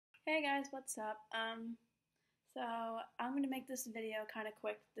Hey guys, what's up? So I'm gonna make this video kind of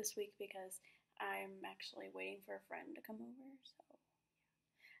quick this week because I'm actually waiting for a friend to come over.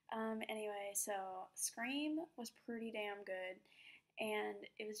 Anyway, so Scream was pretty damn good, and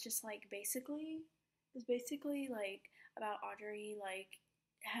it was just like basically like about Audrey like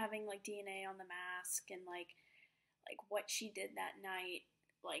having like DNA on the mask and like what she did that night.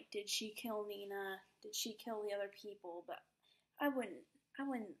 Like, did she kill Nina? Did she kill the other people? But I wouldn't. I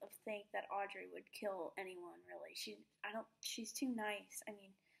wouldn't think that Audrey would kill anyone really. She's too nice. I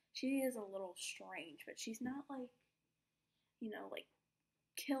mean, she is a little strange, but she's not like, like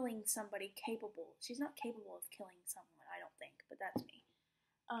killing somebody capable. She's not capable of killing someone, I don't think, but that's me.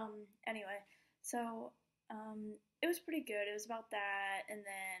 Anyway, so it was pretty good. It was about that, and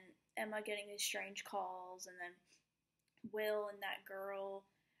then Emma getting these strange calls, and then Will and that girl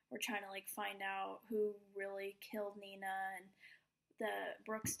were trying to like find out who really killed Nina, and the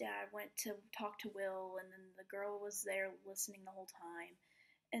Brooks dad went to talk to Will, and then the girl was there listening the whole time,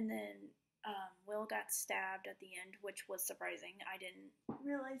 and then Will got stabbed at the end, which was surprising. I didn't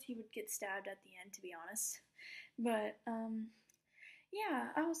realize he would get stabbed at the end, to be honest. But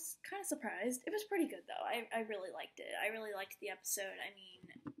yeah, I was kind of surprised. It was pretty good though. I really liked it. I really liked the episode. I mean,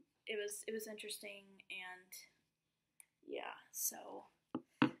 it was interesting, and yeah. So,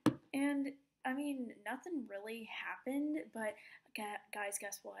 and I mean, nothing really happened, but guys,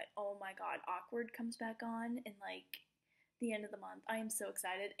 guess what? Oh my god, Awkward comes back on in like the end of the month. I am so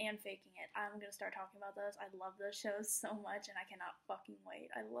excited and faking it. I'm gonna start talking about those. I love those shows so much, and I cannot fucking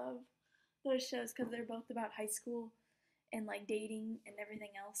wait. I love those shows because they're both about high school and like dating and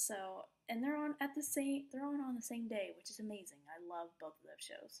everything else. So, and they're on on the same day, which is amazing. I love both of those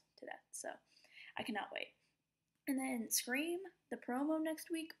shows to death. So, I cannot wait. And then Scream, the promo next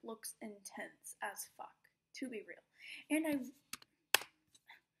week looks intense as fuck, to be real. And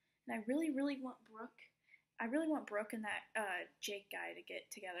I really, really want Brooke. I really want Brooke and that Jake guy to get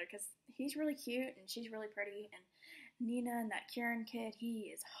together because he's really cute and she's really pretty. And Nina and that Kieran kid,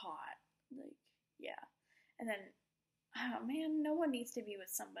 he is hot. Like, yeah. And then, oh man, no one needs to be with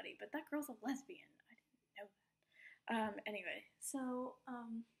somebody, but that girl's a lesbian. I didn't know that. Anyway, so,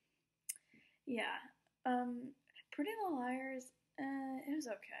 yeah. Pretty Little Liars, it was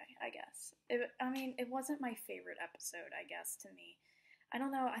okay, I guess. It wasn't my favorite episode, I guess, to me. I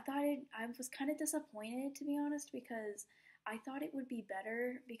don't know, I was kind of disappointed, to be honest, because I thought it would be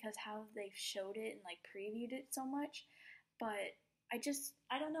better because how they showed it and, like, previewed it so much, but I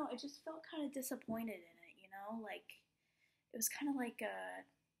don't know, I just felt kind of disappointed in it, you know? Like, it was kind of like a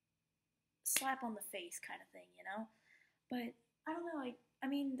slap on the face kind of thing, you know? But, I don't know, I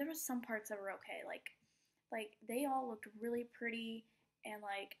mean, there was some parts that were okay, like they all looked really pretty and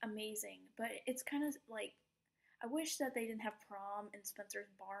like amazing, but it's kind of like I wish that they didn't have prom in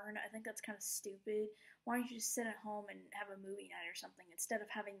Spencer's barn. I think that's kind of stupid. Why don't you just sit at home and have a movie night or something instead of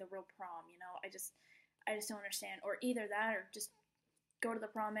having the real prom? You know, I just don't understand. Or either that, or just go to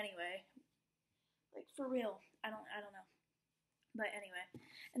the prom anyway. Like for real, I don't know. But anyway,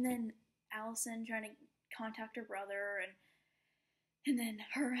 and then Allison trying to contact her brother, and then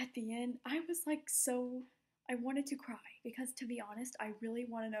her at the end. I was like so I wanted to cry because, to be honest, I really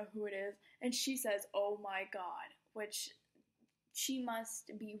want to know who it is. And she says, "Oh my god," which she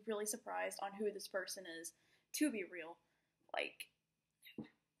must be really surprised on who this person is, to be real. Like,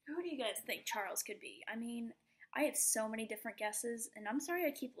 who do you guys think Charles could be? I mean, I have so many different guesses, and I'm sorry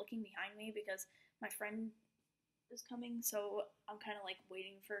I keep looking behind me because my friend is coming, so I'm kind of like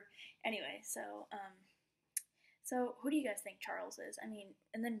waiting for. Anyway, so, who do you guys think Charles is? I mean,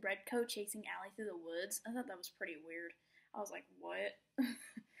 and then Redcoat chasing Allie through the woods. I thought that was pretty weird. I was like, what?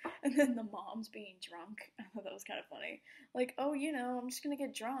 And then the moms being drunk. I thought that was kind of funny. Like, oh, I'm just going to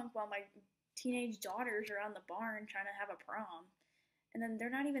get drunk while my teenage daughters are on the barn trying to have a prom. And then they're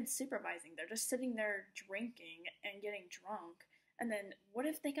not even supervising. They're just sitting there drinking and getting drunk. And then what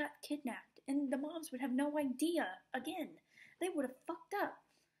if they got kidnapped? And the moms would have no idea. Again, they would have fucked up.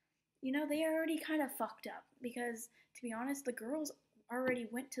 They already kind of fucked up because, to be honest, the girls already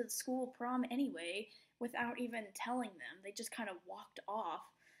went to the school prom anyway without even telling them. They just kind of walked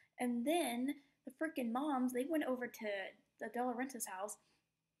off. And then the freaking moms, they went over to the De La Renta's house,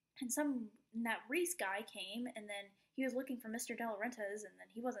 and that Reese guy came, and then he was looking for Mr. De La Renta's, and then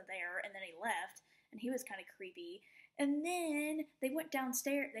he wasn't there, and then he left, and he was kind of creepy. And then they went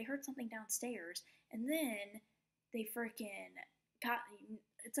downstairs, they heard something downstairs, and then they freaking got.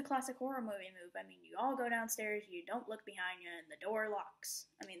 It's a classic horror movie move. I mean, you all go downstairs, you don't look behind you, and the door locks.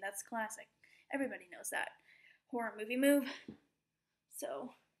 I mean, that's classic. Everybody knows that horror movie move.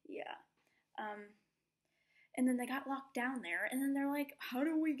 So, yeah. and then they got locked down there, and then they're like, how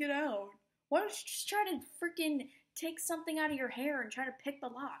do we get out? Why don't you just try to freaking take something out of your hair and try to pick the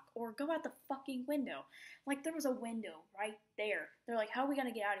lock, or go out the fucking window? Like, there was a window right there. They're like, how are we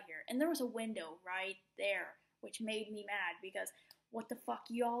gonna get out of here? And there was a window right there, which made me mad because what the fuck,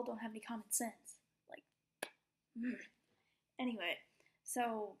 y'all don't have any common sense. Like, anyway,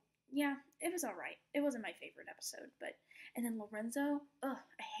 so yeah, it was alright. It wasn't my favorite episode, but and then Lorenzo, ugh,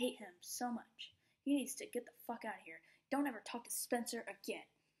 I hate him so much. He needs to get the fuck out of here. Don't ever talk to Spencer again.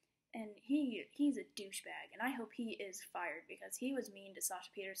 And he's a douchebag, and I hope he is fired because he was mean to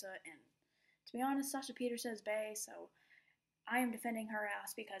Sasha Peterson, and to be honest, Sasha Peterson is bae, so I am defending her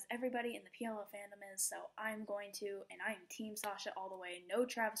ass because everybody in the PLO fandom is, so I'm going to, and I am Team Sasha all the way. No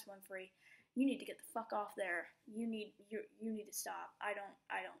Travis Winfrey. You need to get the fuck off there. You need to stop. I don't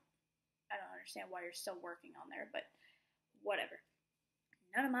understand why you're still working on there, but whatever.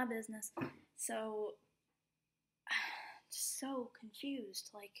 None of my business. So just so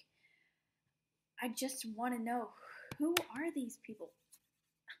confused. Like, I just want to know, who are these people?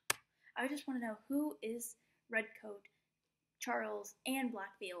 I just want to know, who is Redcoat, Charles, and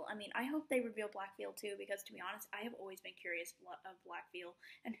Blackveil? I mean, I hope they reveal Blackveil too, because to be honest, I have always been curious of Blackveil,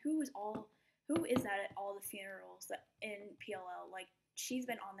 and who is that at all the funerals that in PLL? Like, she's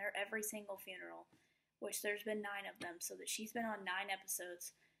been on there every single funeral, which there's been 9 of them, so that she's been on 9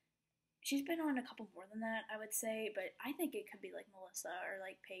 episodes. She's been on a couple more than that, I would say, but I think it could be like Melissa or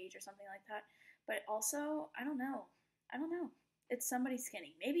like Paige or something like that. But also, I don't know. It's somebody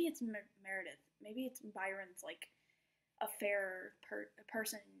skinny. Maybe it's Meredith. Maybe it's Byron's like affair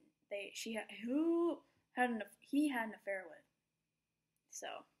person. Who he had an affair with. So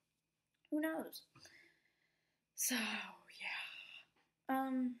who knows? So yeah.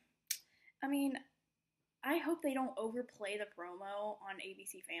 I mean, I hope they don't overplay the promo on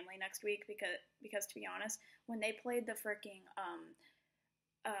ABC Family next week because to be honest, when they played the freaking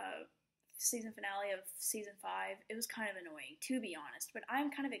season finale of season 5, it was kind of annoying, to be honest. But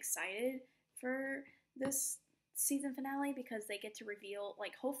I'm kind of excited for this season finale because they get to reveal,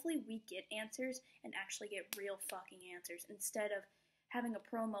 like, hopefully we get answers and actually get real fucking answers instead of having a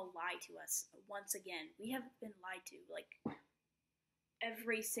promo lie to us once again. We have been lied to, like,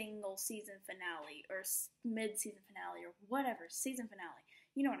 every single season finale or mid-season finale or whatever, season finale.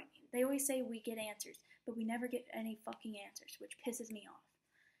 You know what I mean? They always say we get answers, but we never get any fucking answers, which pisses me off.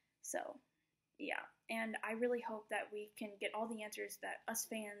 So, yeah. And I really hope that we can get all the answers that us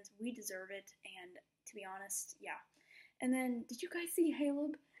fans, we deserve it. And to be honest, yeah. And then, did you guys see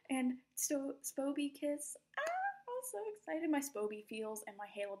Caleb and Spoby kiss? I was so excited. My Spoby feels and my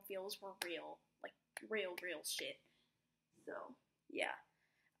Caleb feels were real. Like, real shit. So, yeah.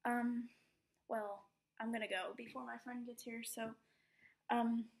 Well, I'm gonna go before my friend gets here, so,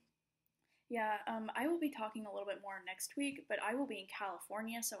 yeah, I will be talking a little bit more next week, but I will be in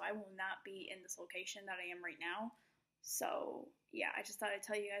California, so I will not be in this location that I am right now. So, yeah, I just thought I'd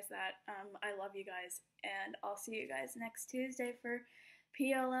tell you guys that. I love you guys, and I'll see you guys next Tuesday for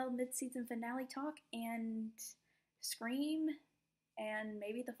PLL mid-season finale talk and Scream and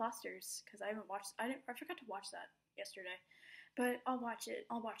maybe The Fosters, because I forgot to watch that yesterday. But I'll watch it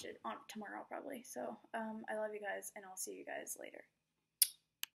on tomorrow probably. So, I love you guys, and I'll see you guys later.